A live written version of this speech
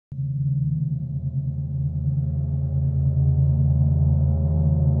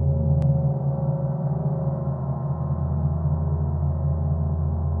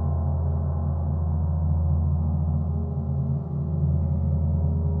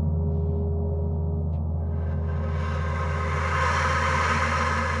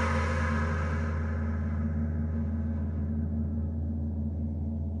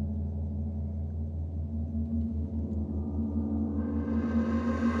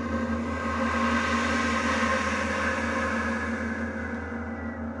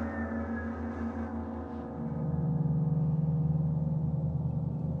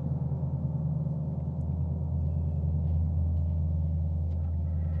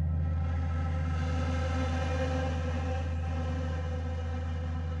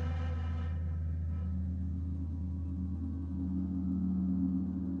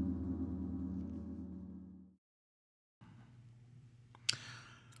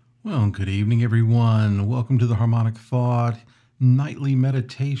Well, good evening, everyone. Welcome to the Harmonic Thought Nightly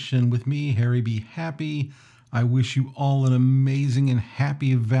Meditation with me, Harry B. Happy. I wish you all an amazing and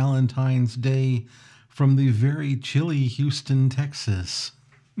happy Valentine's Day from the very chilly Houston, Texas.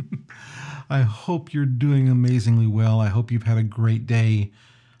 I hope you're doing amazingly well. I hope you've had a great day.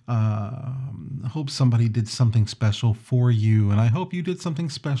 I hope somebody did something special for you, and I hope you did something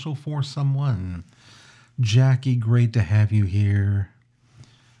special for someone. Jackie, great to have you here.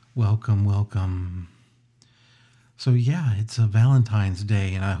 Welcome, welcome. So yeah, it's a Valentine's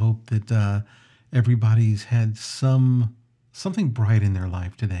Day, and I hope that everybody's had something bright in their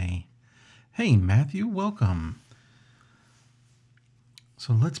life today. Hey, Matthew, welcome.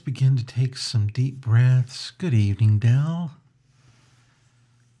 So let's begin to take some deep breaths. Good evening, Dell.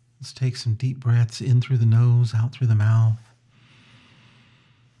 Let's take some deep breaths in through the nose, out through the mouth.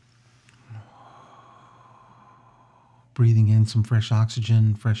 Breathing in some fresh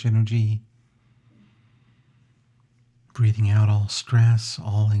oxygen, fresh energy. Breathing out all stress,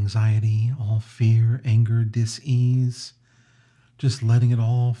 all anxiety, all fear, anger, dis-ease. Just letting it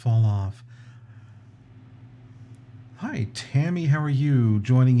all fall off. Hi, Tammy, how are you?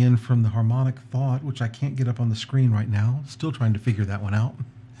 Joining in from the Harmonic Thought, which I can't get up on the screen right now. Still trying to figure that one out.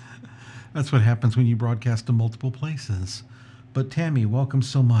 That's what happens when you broadcast to multiple places. But Tammy, welcome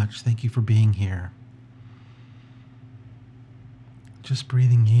so much. Thank you for being here. Just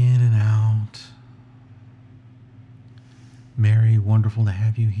breathing in and out. Mary, wonderful to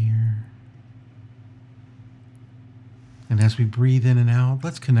have you here. And as we breathe in and out,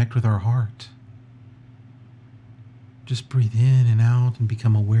 let's connect with our heart. Just breathe in and out and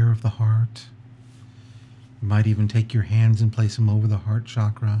become aware of the heart. You might even take your hands and place them over the heart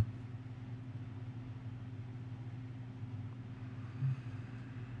chakra.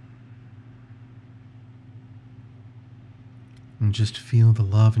 And just feel the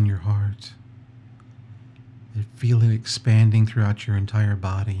love in your heart. Feel it expanding throughout your entire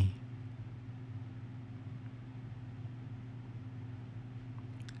body.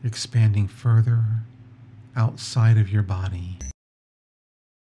 Expanding further outside of your body.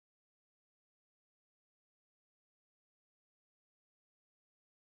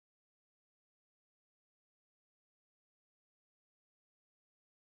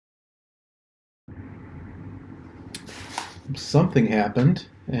 Something happened,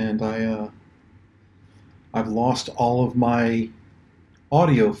 and I've lost all of my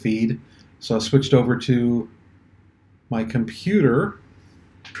audio feed, so I switched over to my computer,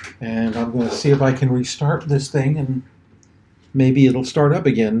 and I'm going to see if I can restart this thing, and maybe it'll start up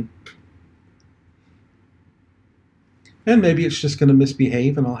again. And maybe it's just going to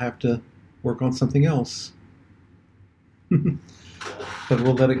misbehave, and I'll have to work on something else. But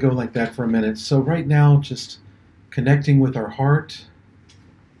we'll let it go like that for a minute. So right now, just connecting with our heart.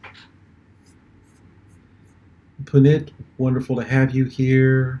 Punit, wonderful to have you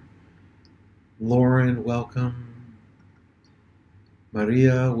here. Lauren, welcome.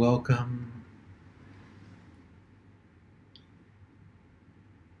 Maria, welcome.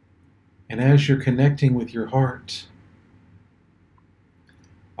 And as you're connecting with your heart,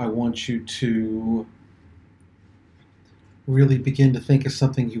 I want you to really begin to think of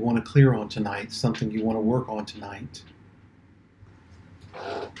something you want to clear on tonight, something you want to work on tonight.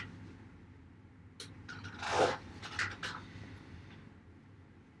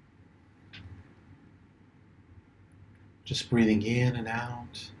 Just breathing in and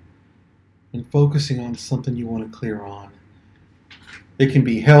out and focusing on something you want to clear on. It can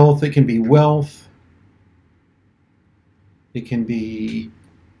be health, it can be wealth, it can be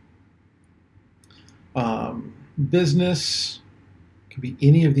business, it can be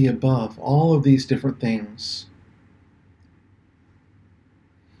any of the above, all of these different things.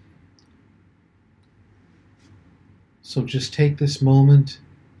 So just take this moment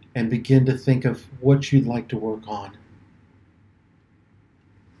and begin to think of what you'd like to work on.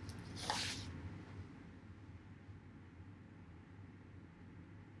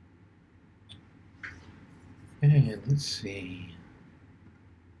 And let's see.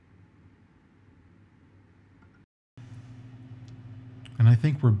 And I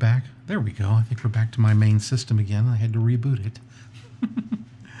think we're back. There we go. I think we're back to my main system again. I had to reboot it.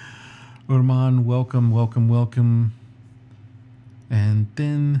 Urman, welcome, welcome, welcome. And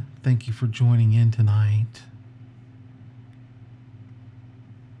then thank you for joining in tonight.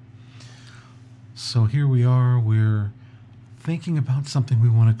 So here we are. We're thinking about something we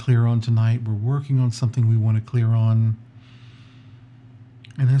want to clear on tonight. We're working on something we want to clear on.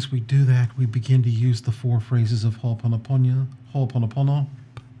 And as we do that, we begin to use the 4 phrases of Ho'oponopono.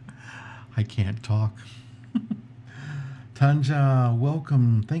 I can't talk. Tanja,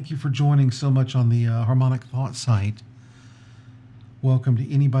 welcome. Thank you for joining so much on the Harmonic Thought site. Welcome to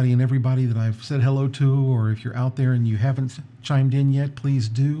anybody and everybody that I've said hello to, or if you're out there and you haven't chimed in yet, please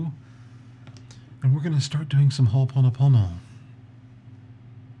do. And we're going to start doing some Ho'oponopono.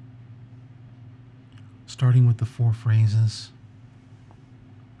 Starting with the 4 phrases.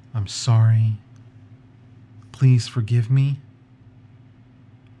 I'm sorry. Please forgive me.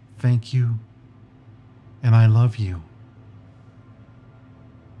 Thank you. And I love you.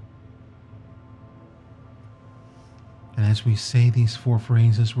 And as we say these 4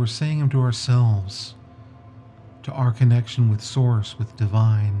 phrases, we're saying them to ourselves, to our connection with Source, with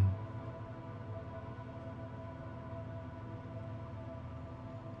Divine.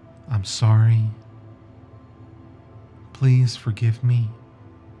 I'm sorry. Please forgive me.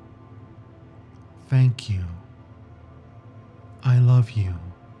 Thank you. I love you.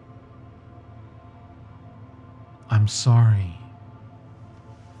 I'm sorry.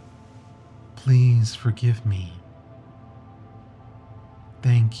 Please forgive me.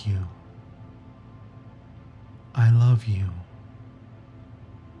 Thank you. I love you.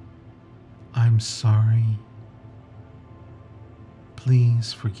 I'm sorry.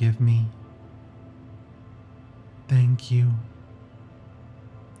 Please forgive me. Thank you.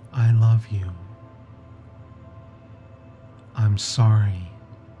 I love you. I'm sorry.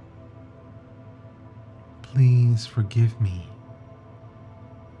 Please forgive me.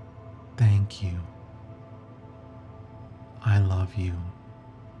 Thank you. I love you.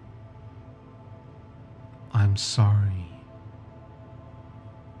 I'm sorry.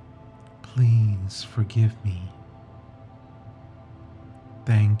 Please forgive me.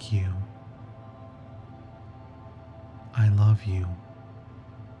 Thank you. I love you.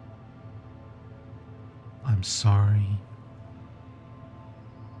 I'm sorry.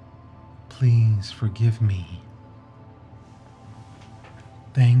 Please forgive me.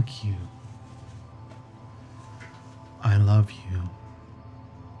 Thank you. I love you.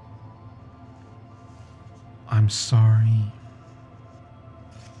 I'm sorry.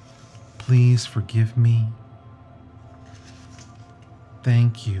 Please forgive me.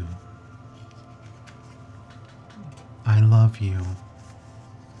 Thank you. I love you.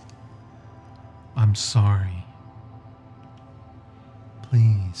 I'm sorry.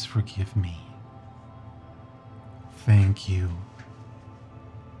 Please forgive me. Thank you.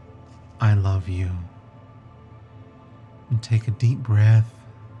 I love you. And take a deep breath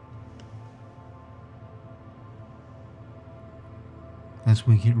as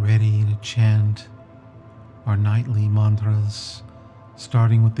we get ready to chant our nightly mantras,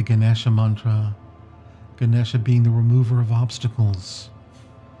 starting with the Ganesha mantra, Ganesha being the remover of obstacles.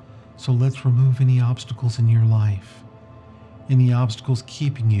 So let's remove any obstacles in your life, any obstacles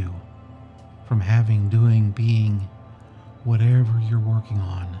keeping you from having, doing, being, whatever you're working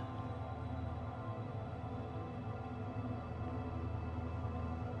on.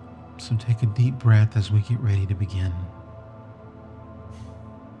 So take a deep breath as we get ready to begin.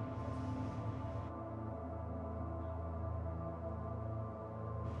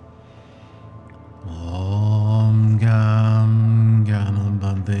 Om Gam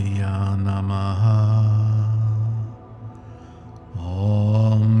Ganabadaya Namaha.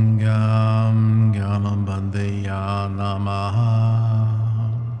 Om Gam Ganabadaya Namaha.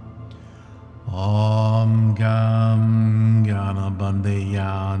 Om Gam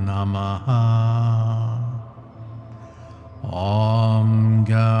Ganabadaya Namaha. Om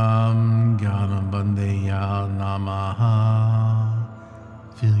Gam Ganabadaya Namaha.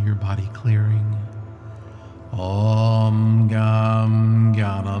 Feel your body clearing. Om Gam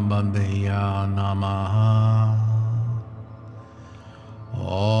Ganabadaya Namaha.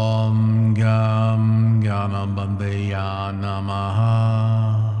 Om Gam Ganabadaya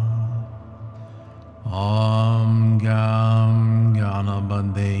Namaha. Om Gam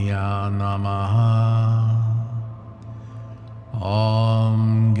Ganabadaya Namaha.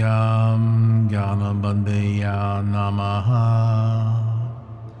 Om Gam Ganabadaya Namaha.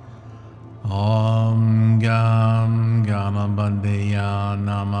 Om Gam Ganabadaya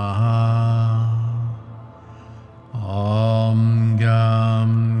Namaha. Om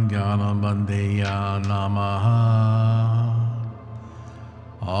Gam Ganabadaya Namaha.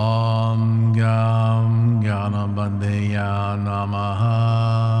 Om Gam Ganabadaya Namaha.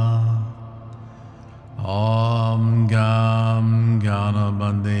 Om Gam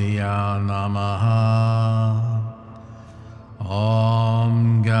Ganabadaya Namaha.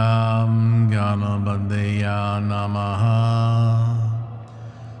 Om Gam Ganabadaya Namaha.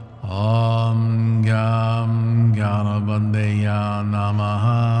 Om Gam Ganabadaya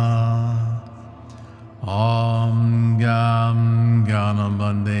Namaha. Om Gam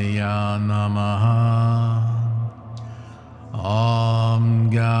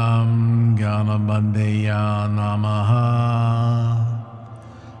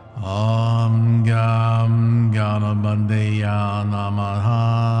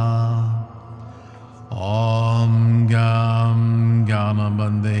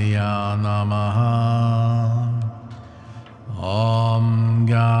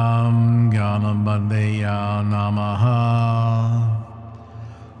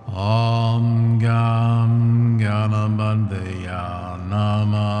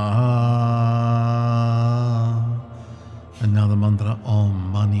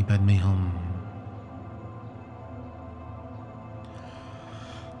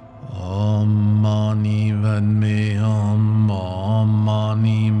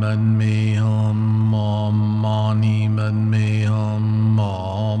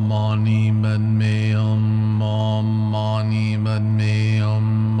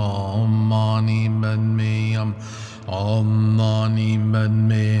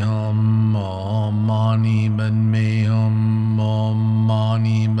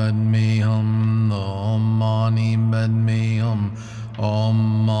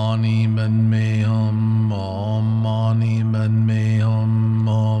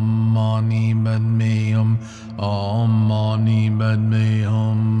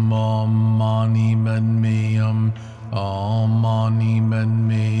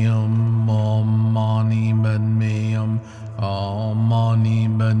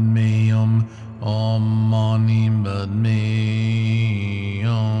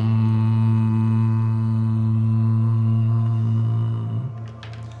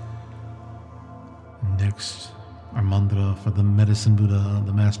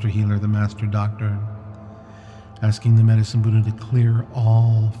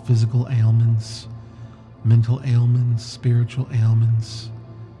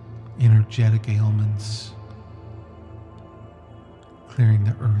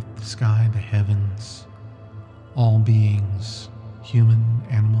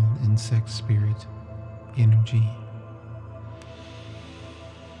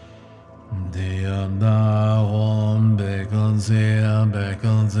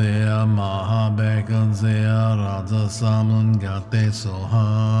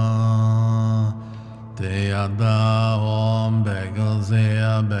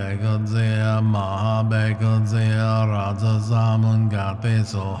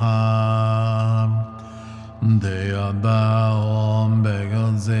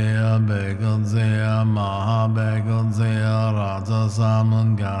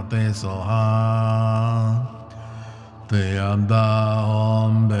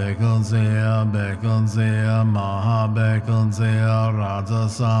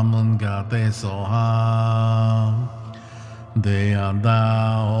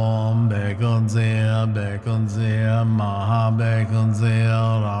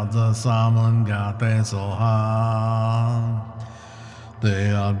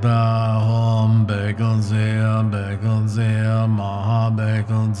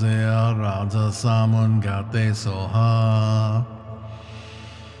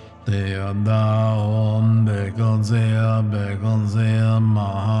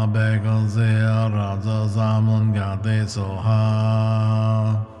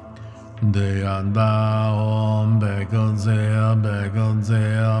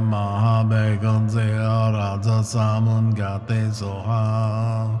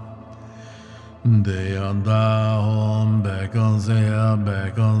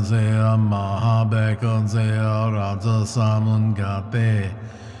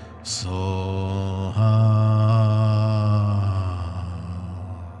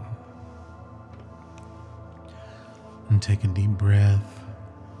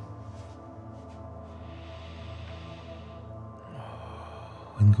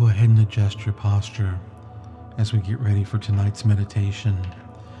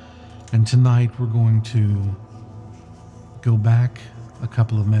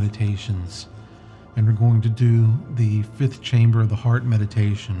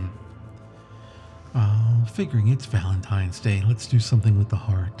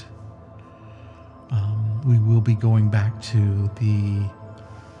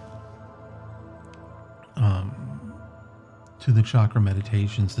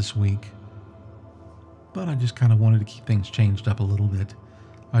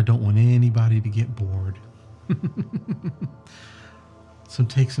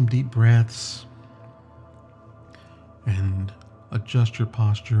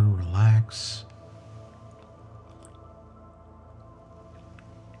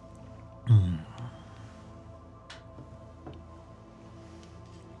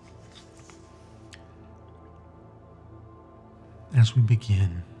as we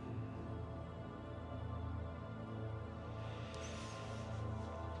begin,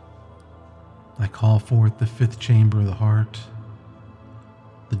 I call forth the fifth chamber of the heart,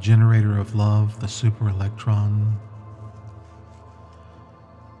 the generator of love, the super electron,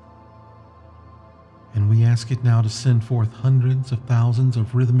 and we ask it now to send forth hundreds of thousands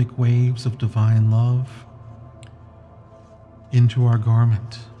of rhythmic waves of divine love into our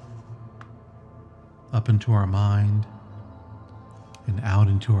garment, up into our mind, and out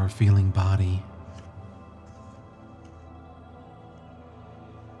into our feeling body.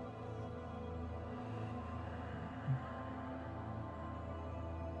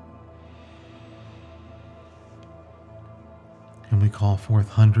 And we call forth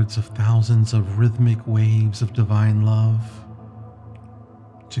hundreds of thousands of rhythmic waves of divine love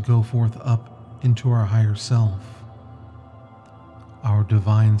to go forth up into our higher self, our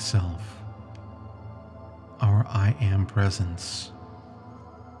divine self, our I Am presence.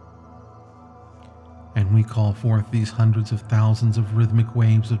 And we call forth these hundreds of thousands of rhythmic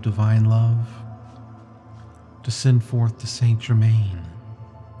waves of divine love to send forth to Saint Germain,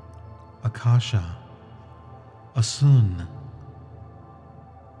 Akasha, Asun,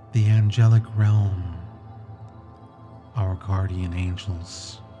 the angelic realm, our guardian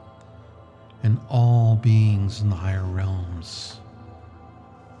angels, and all beings in the higher realms.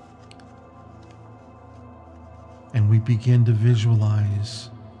 And we begin to visualize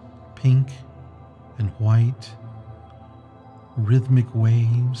pink and white rhythmic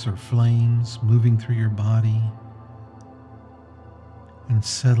waves or flames moving through your body and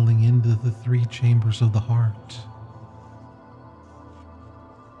settling into the three chambers of the heart: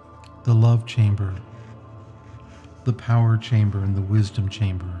 the love chamber, the power chamber, and the wisdom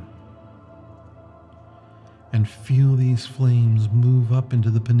chamber. And feel these flames move up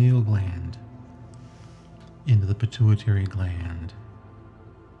into the pineal gland, into the pituitary gland,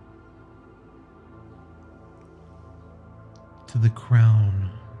 to the crown,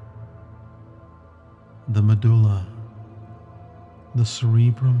 the medulla, the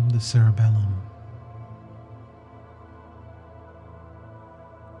cerebrum, the cerebellum.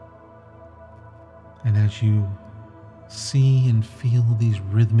 And as you see and feel these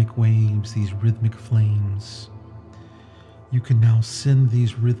rhythmic waves, these rhythmic flames, you can now send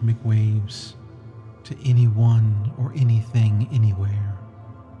these rhythmic waves to anyone or anything, anywhere.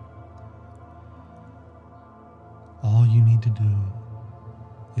 All you need to do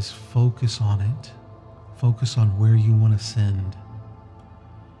is focus on it, focus on where you want to send,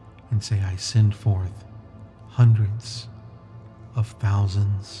 and say, I send forth hundreds of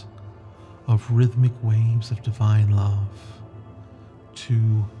thousands of rhythmic waves of divine love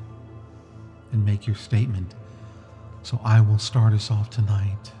to, and make your statement. So I will start us off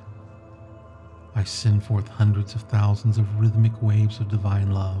tonight. I send forth hundreds of thousands of rhythmic waves of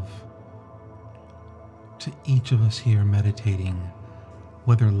divine love to each of us here meditating,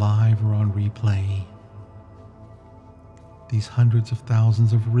 whether live or on replay. These hundreds of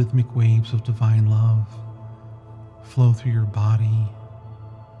thousands of rhythmic waves of divine love flow through your body,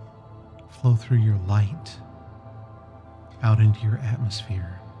 flow through your light, out into your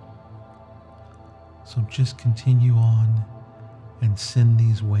atmosphere. So just continue on and send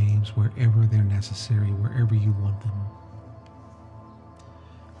these waves wherever they're necessary, wherever you want them.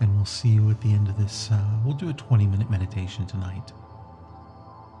 And we'll see you at the end of this. We'll do a 20-minute meditation tonight.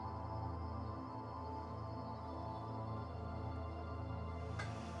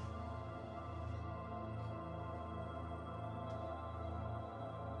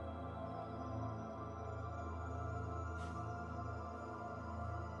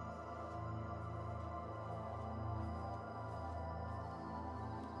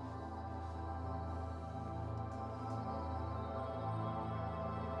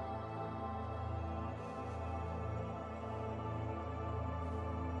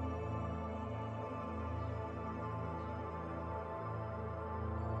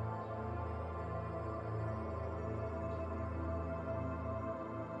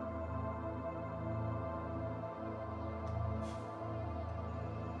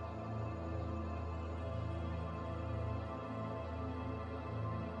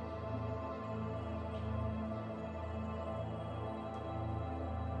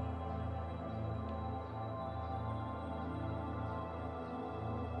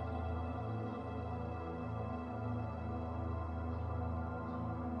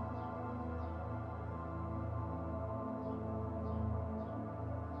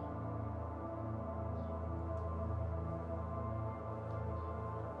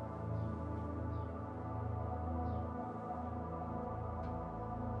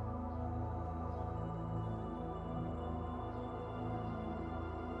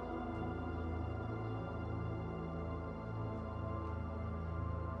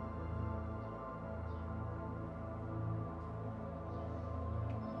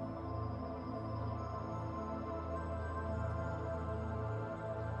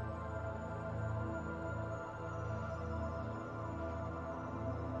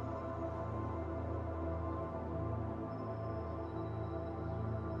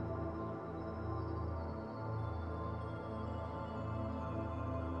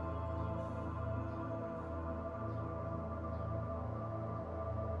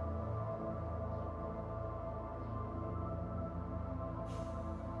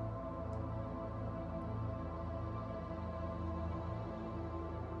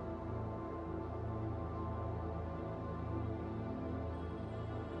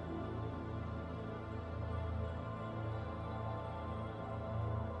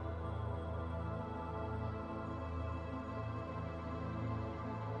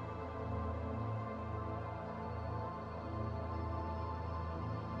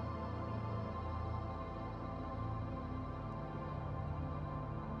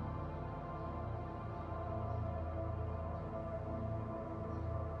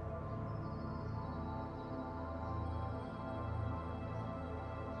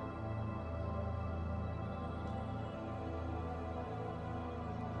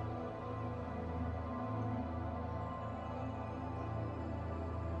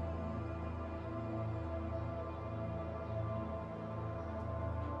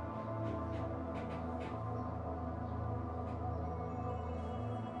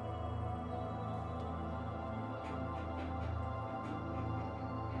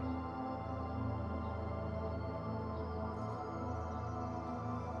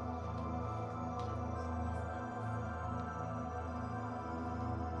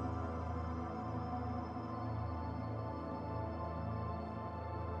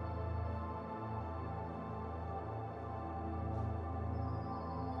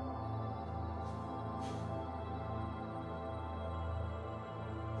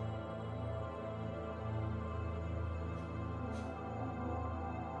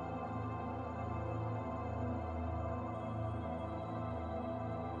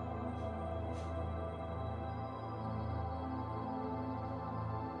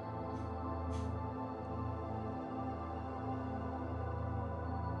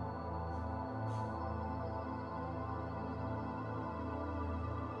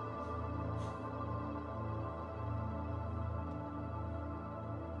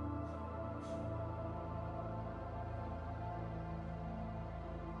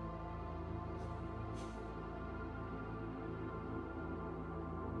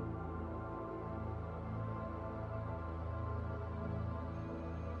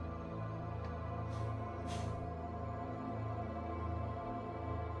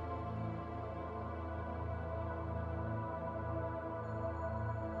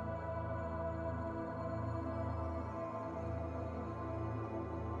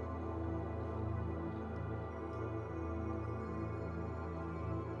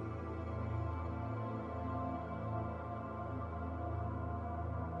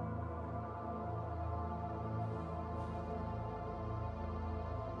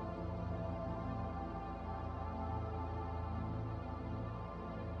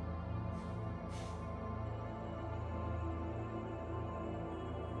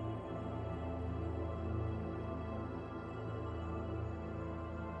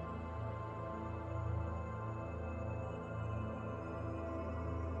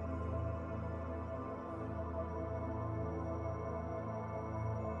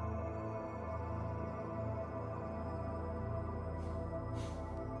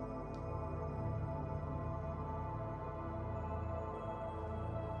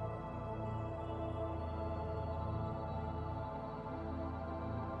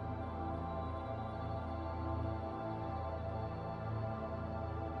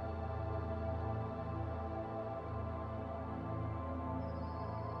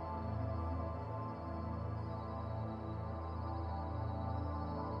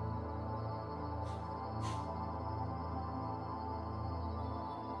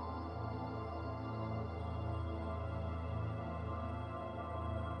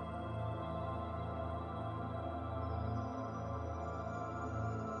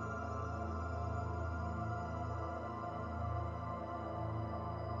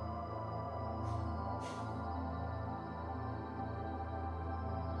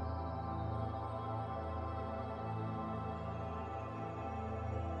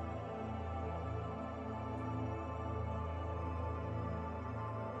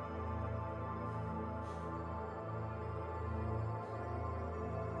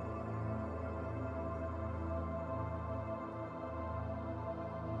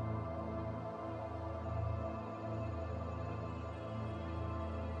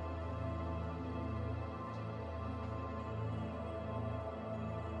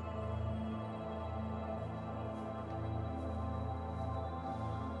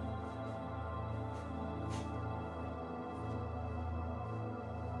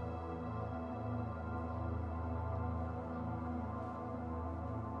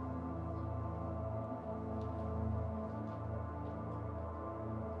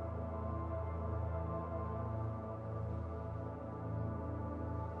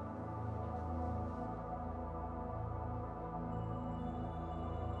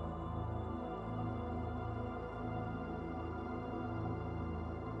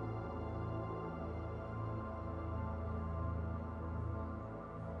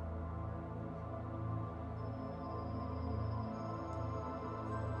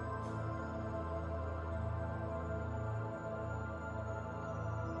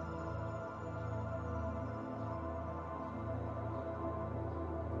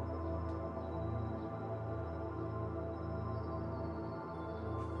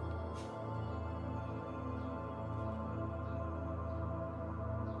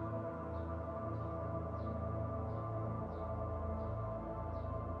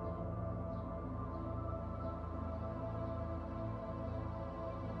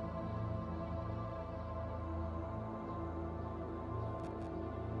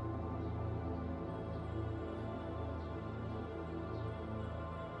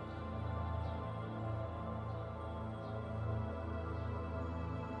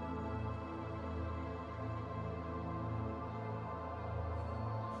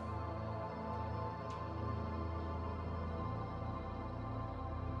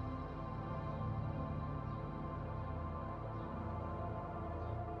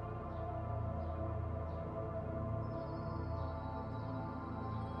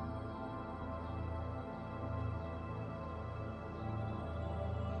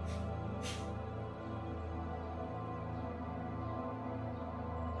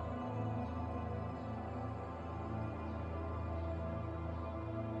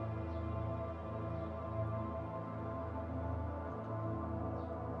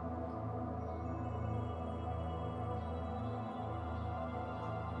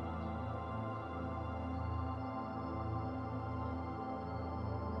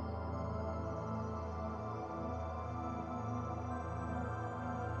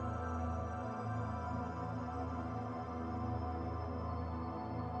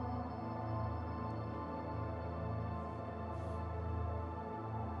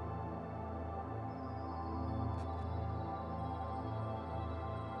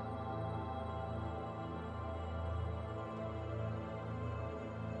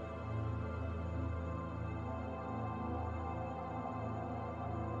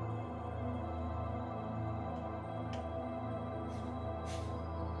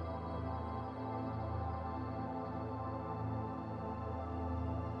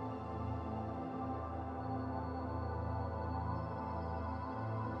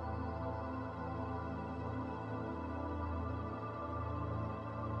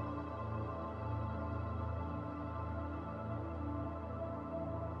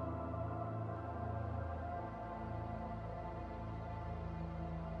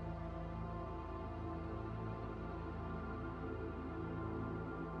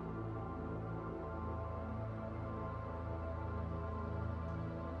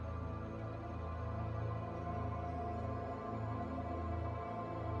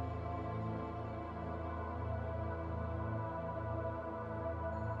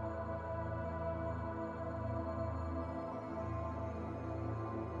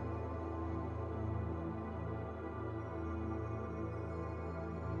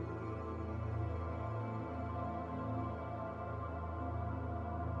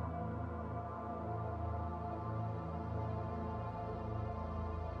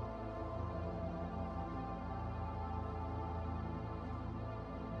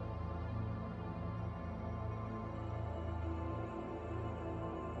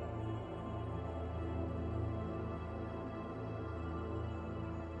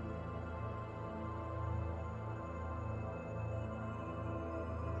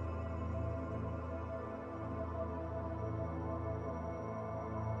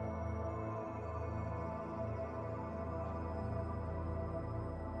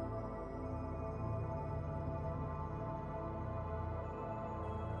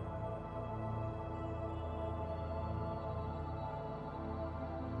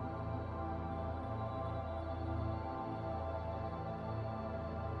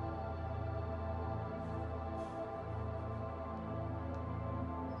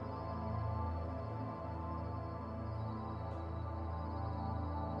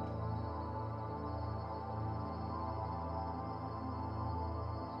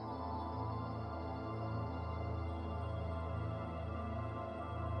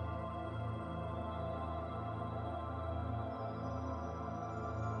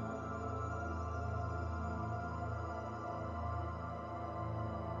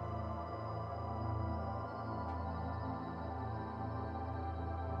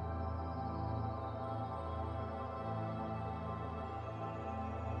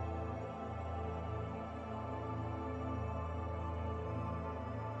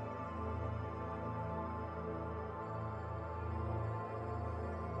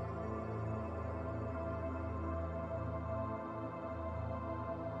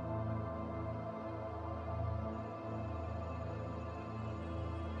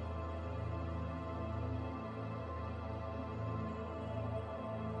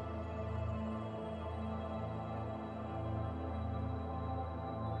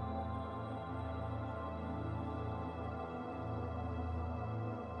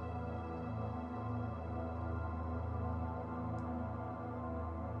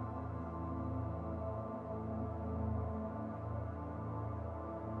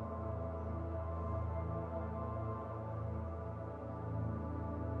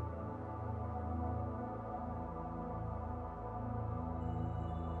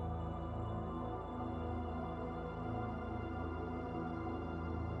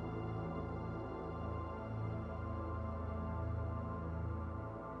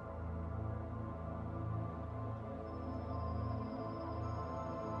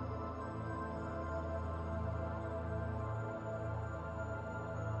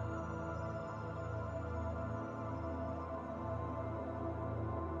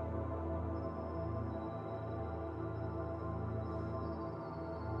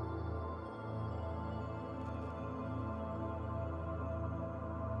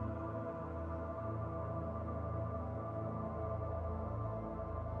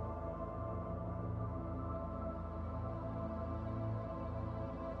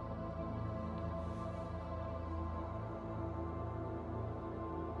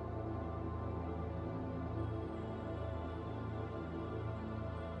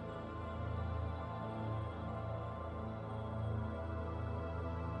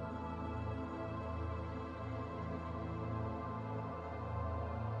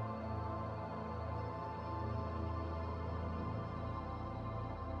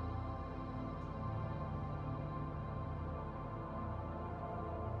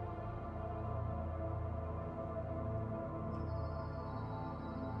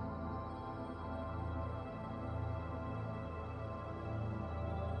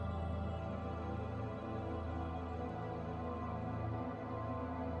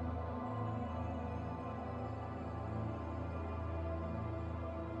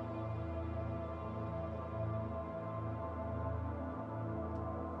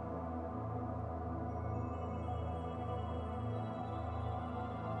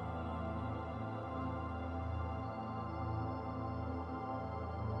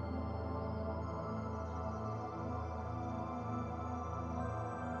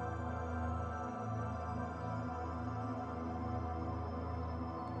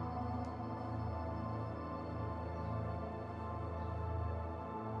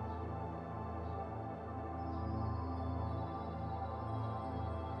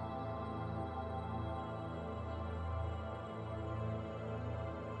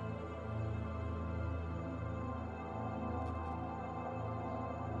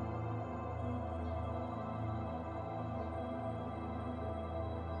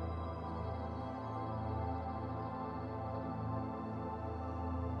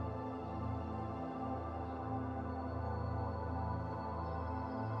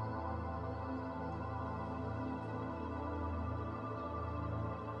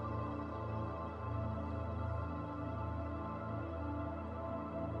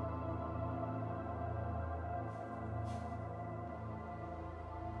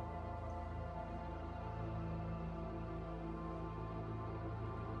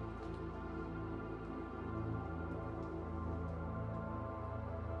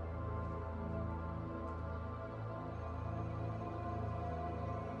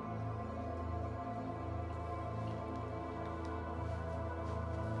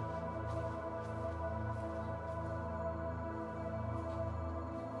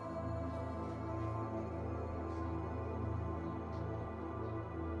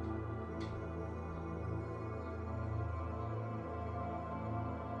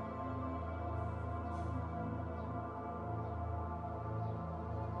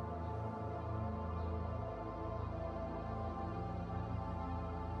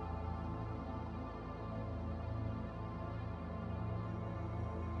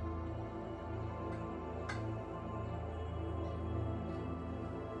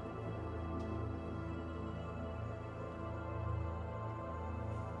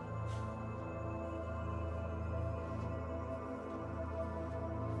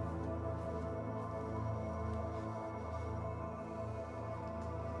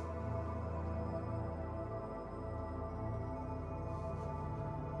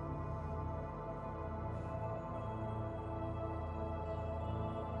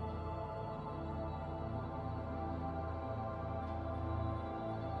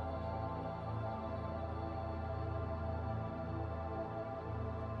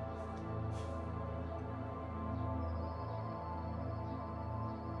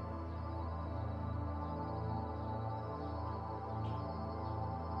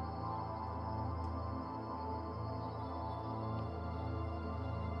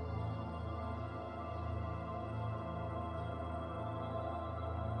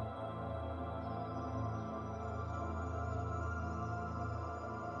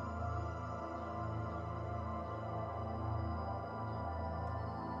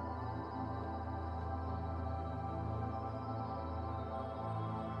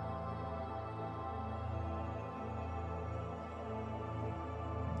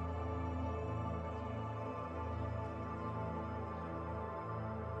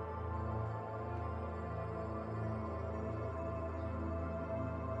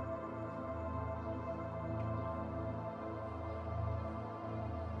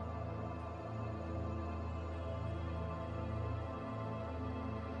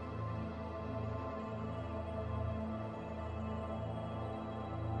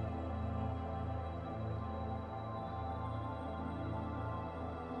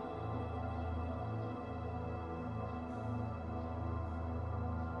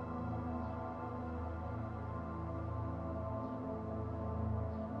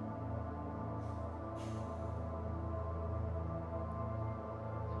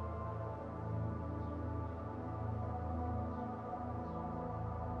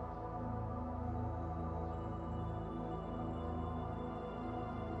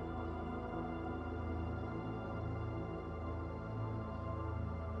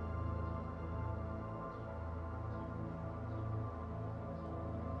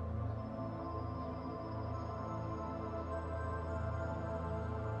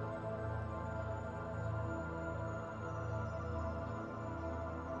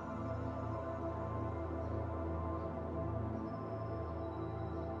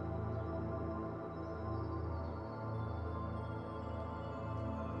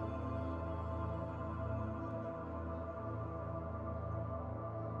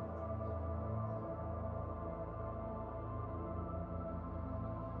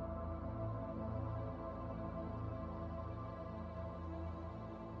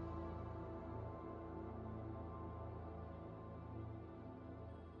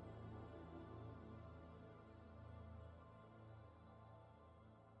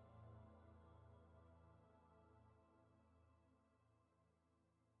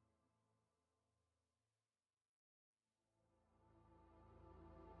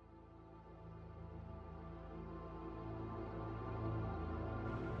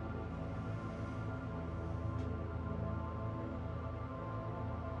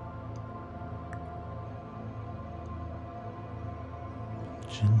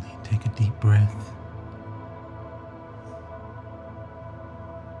 Gently take a deep breath.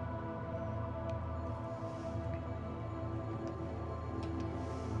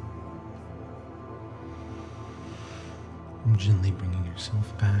 Gently bringing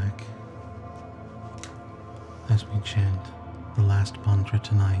yourself back as we chant the last mantra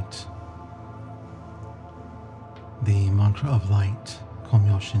tonight. The mantra of light,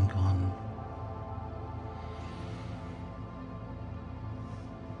 Komyo Shingon.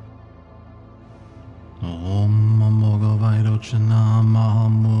 Om Namo Vairochana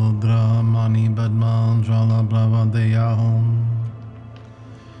Mahamudra Mani Padma Jala Bravadeyahom.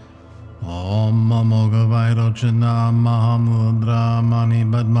 Om Namo Vairochana Mahamudra Mani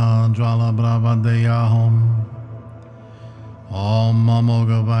Padma Jala Bravadeyahom. Om Namo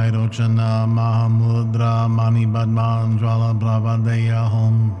Vairochana Mahamudra Mani Padma Jala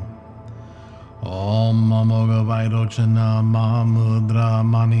Bravadeyahom. Om Namo Vairochana Mahamudra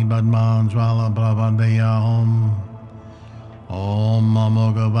Mani Padma Jala Bravadeyahom. Om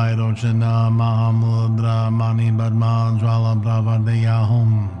Namo Vairochana Mahamudra Mani Padma Jala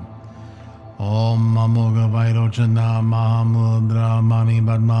Bravadeyahom. Om Namo Vairochana Mahamudra Mani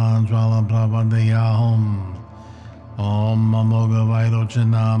Padma Jala Bravadeyahom. Om Namo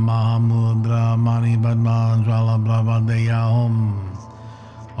Vairochana Mahamudra Mani Padma Jala Bravadeyahom.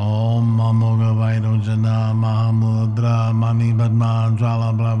 Om Namo Vairochana Mahamudra Mani Padma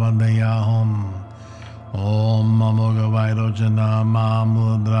Jala Bravadeyahom. Om Namo Vairochana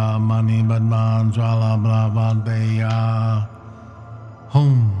Mahamudra Mani Padma Jala Bravadeyahom.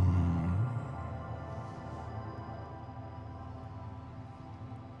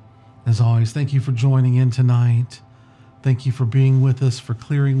 As always, thank you for joining in tonight. Thank you for being with us, for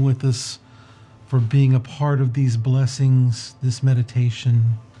clearing with us, for being a part of these blessings, this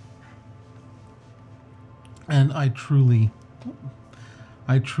meditation. And I truly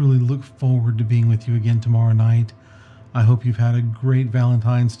look forward to being with you again tomorrow night. I hope you've had a great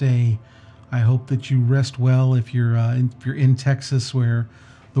Valentine's Day. I hope that you rest well if you're in Texas, where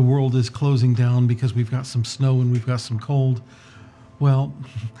the world is closing down because we've got some snow and we've got some cold. Well,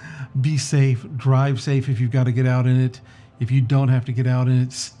 be safe, drive safe if you've got to get out in it. If you don't have to get out in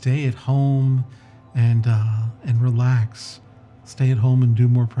it, stay at home and relax. Stay at home and do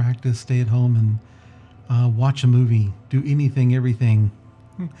more practice. Stay at home and watch a movie. Do anything, everything.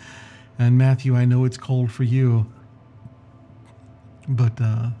 And Matthew, I know it's cold for you, but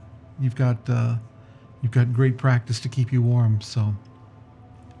you've got great practice to keep you warm. So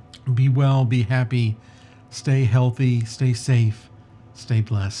be well, be happy, stay healthy, stay safe. Stay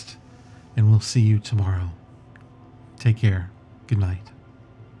blessed, and we'll see you tomorrow. Take care. Good night.